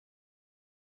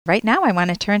Right now, I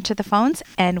want to turn to the phones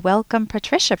and welcome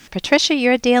Patricia. Patricia,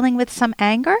 you're dealing with some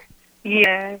anger?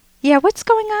 Yeah. Yeah, what's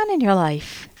going on in your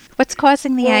life? What's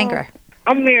causing the anger?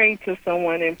 I'm married to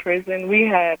someone in prison. We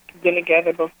had been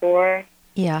together before,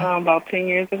 Yeah. about 10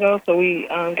 years ago, so we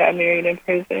got married in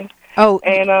prison. Oh,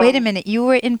 And wait a minute. You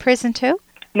were in prison too?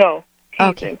 No, he's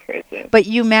Okay. in prison. But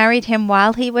you married him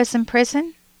while he was in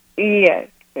prison? Yes.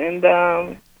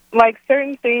 And, like,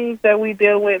 certain things that we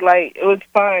deal with, like, it was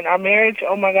fine. Our marriage,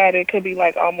 oh, my God, it could be,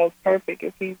 like, almost perfect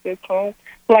if he's just home.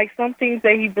 Like, some things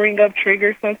that he bring up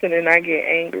trigger something, and I get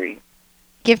angry.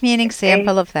 Give me an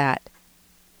example of that.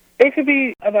 It could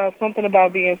be about something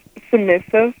about being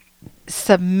submissive.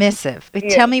 Submissive. Yeah.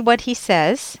 Tell me what he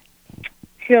says.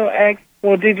 He'll ask,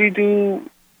 well, did you do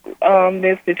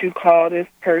this? Did you call this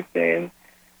person?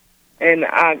 And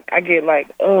I get like,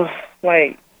 ugh,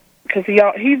 like, because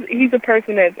he's a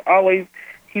person that's always,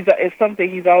 it's something,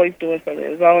 he's always doing something.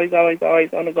 It's always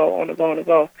on the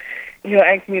go. He'll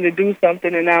ask me to do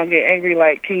something, and I'll get angry,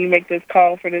 like, can you make this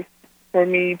call for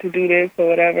me to do this or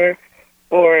whatever?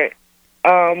 Or,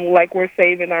 like, we're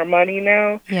saving our money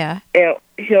now. Yeah. And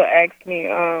he'll ask me,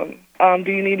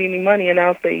 do you need any money? And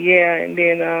I'll say, yeah. And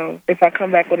then if I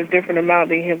come back with a different amount,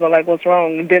 then he'll go like, what's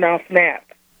wrong? And then I'll snap.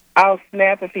 I'll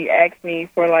snap if he asks me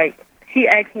he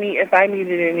asked me if I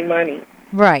needed any money.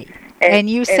 Right. And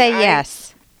you say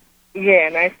yes. Yeah,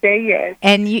 and I say yes.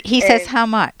 And he says how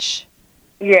much?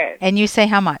 Yes. And you say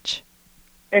how much?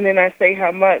 And then I say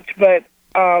how much, but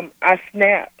I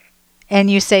snap. And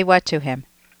you say what to him?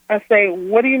 I say,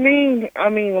 what do you mean? I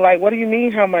mean, like, what do you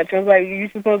mean how much? I was like, you're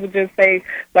supposed to just say,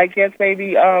 like, yes,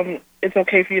 baby, it's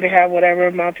okay for you to have whatever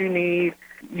amount you need.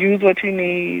 Use what you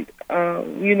need.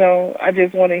 I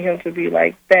just wanted him to be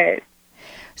like that.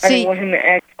 I didn't want him to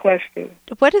ask questions.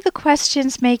 What do the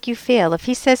questions make you feel? If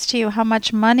he says to you, how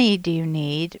much money do you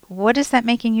need, what is that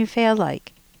making you feel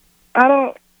like?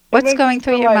 What's going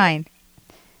through your mind?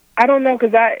 I don't know,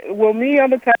 because I'm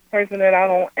the type of person that I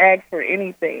don't ask for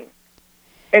anything.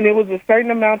 And it was a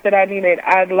certain amount that I needed.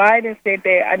 I lied and said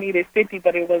that I needed 50,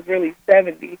 but it was really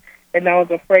 70. And I was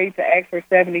afraid to ask for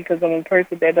 70 because I'm a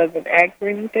person that doesn't ask for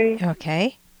anything.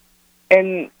 Okay.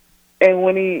 And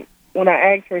when I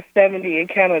asked for 70,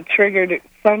 it kind of triggered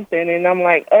something. And I'm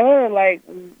like,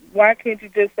 why can't you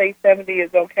just say 70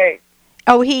 is okay?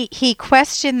 Oh, he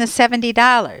questioned the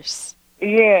 $70.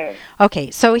 Yeah.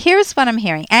 Okay, so here's what I'm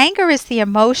hearing. Anger is the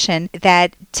emotion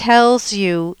that tells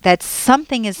you that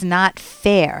something is not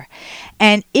fair.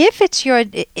 And if it's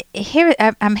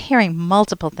I'm hearing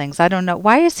multiple things. I don't know.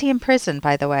 Why is he in prison,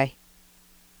 by the way?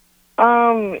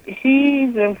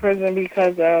 He's in prison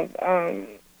because of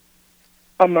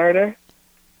a murder.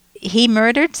 He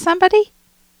murdered somebody?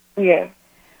 Yeah.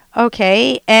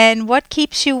 Okay, and what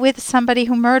keeps you with somebody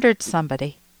who murdered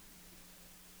somebody?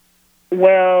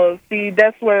 Well, see,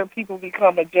 that's where people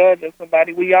become a judge of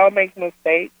somebody. We all make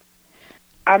mistakes.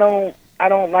 I don't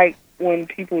like when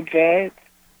people judge.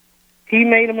 He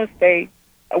made a mistake.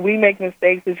 We make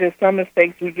mistakes. It's just some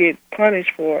mistakes we get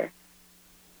punished for.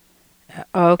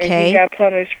 Okay. And he got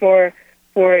punished for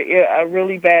a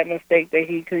really bad mistake that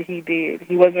he did.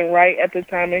 He wasn't right at the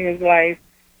time in his life.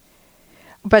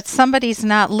 But somebody's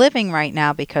not living right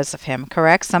now because of him,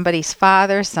 correct? Somebody's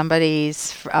father,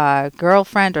 somebody's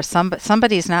girlfriend, or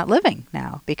somebody's not living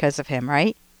now because of him,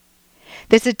 right?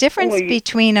 There's a difference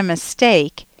between a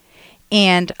mistake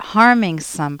and harming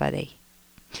somebody.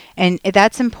 And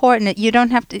that's important. You don't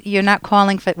have to. You're not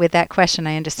calling with that question.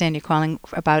 I understand you're calling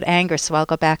about anger, so I'll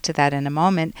go back to that in a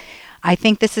moment. I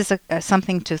think this is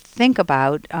something to think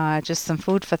about, just some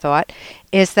food for thought,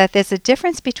 is that there's a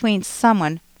difference between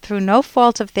someone through no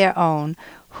fault of their own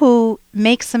who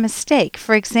makes a mistake.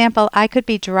 For example, I could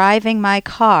be driving my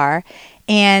car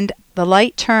and the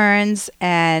light turns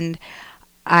and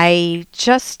I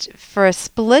just, for a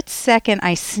split second,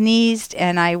 I sneezed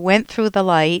and I went through the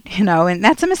light, and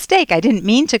that's a mistake. I didn't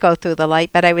mean to go through the light,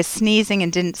 but I was sneezing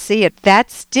and didn't see it.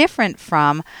 That's different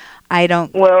from,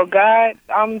 Well, God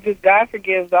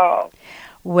forgives all.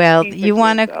 Well, you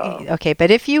want to, okay,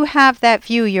 but if you have that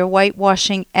view, you're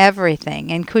whitewashing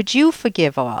everything. And could you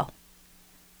forgive all?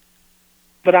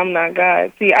 But I'm not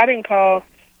God. See, I didn't call.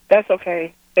 That's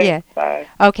okay. That's fine.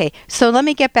 Okay, so let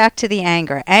me get back to the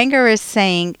anger. Anger is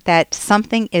saying that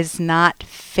something is not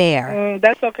fair.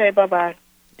 That's okay. Bye-bye.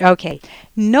 Okay,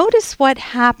 notice what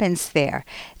happens there,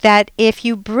 that if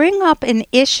you bring up an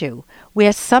issue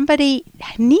where somebody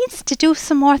needs to do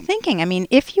some more thinking, I mean,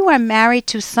 if you are married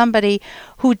to somebody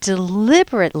who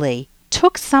deliberately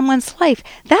took someone's life,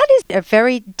 that is a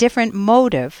very different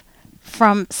motive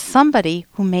from somebody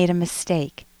who made a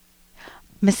mistake.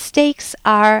 Mistakes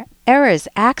are errors,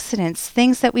 accidents,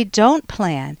 things that we don't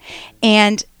plan.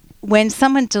 And when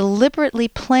someone deliberately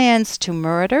plans to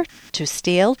murder, to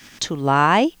steal, to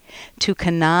lie, to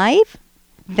connive,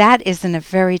 that is in a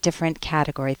very different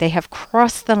category. They have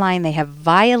crossed the line. They have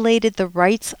violated the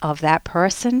rights of that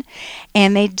person,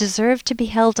 and they deserve to be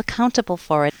held accountable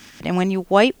for it. And when you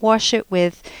whitewash it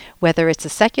with, whether it's a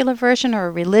secular version or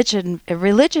a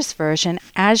religious version,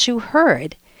 as you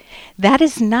heard, that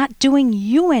is not doing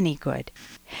you any good.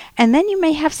 And then you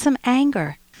may have some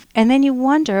anger. And then you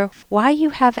wonder why you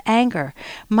have anger.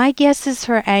 My guess is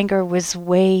her anger was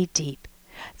way deep.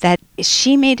 That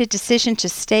she made a decision to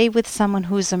stay with someone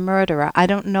who's a murderer. I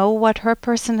don't know what her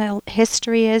personal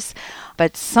history is,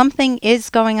 but something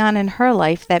is going on in her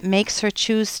life that makes her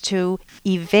choose to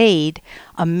evade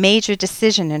a major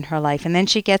decision in her life. And then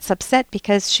she gets upset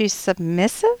because she's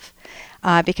submissive,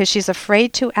 because she's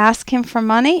afraid to ask him for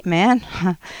money. Man,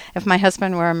 if my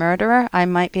husband were a murderer, I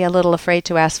might be a little afraid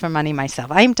to ask for money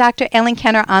myself. I'm Dr. Ellen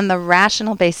Kenner on the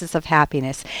rational basis of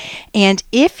happiness. And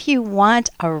if you want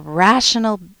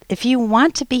if you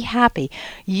want to be happy,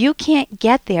 you can't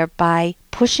get there by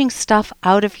pushing stuff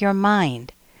out of your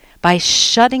mind, by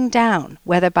shutting down,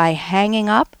 whether by hanging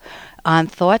up on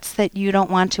thoughts that you don't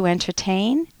want to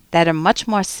entertain, that are much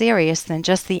more serious than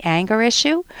just the anger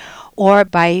issue, or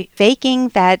by faking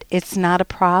that it's not a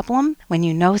problem when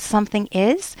you know something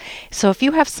is. So if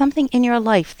you have something in your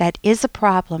life that is a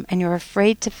problem and you're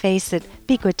afraid to face it,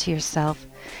 be good to yourself.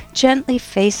 Gently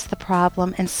face the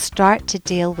problem and start to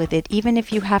deal with it, even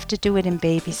if you have to do it in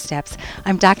baby steps.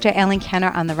 I'm Dr. Ellen Kenner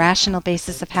on the Rational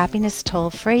Basis of Happiness, toll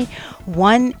free,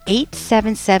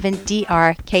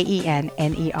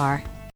 1-877-DRKENNER.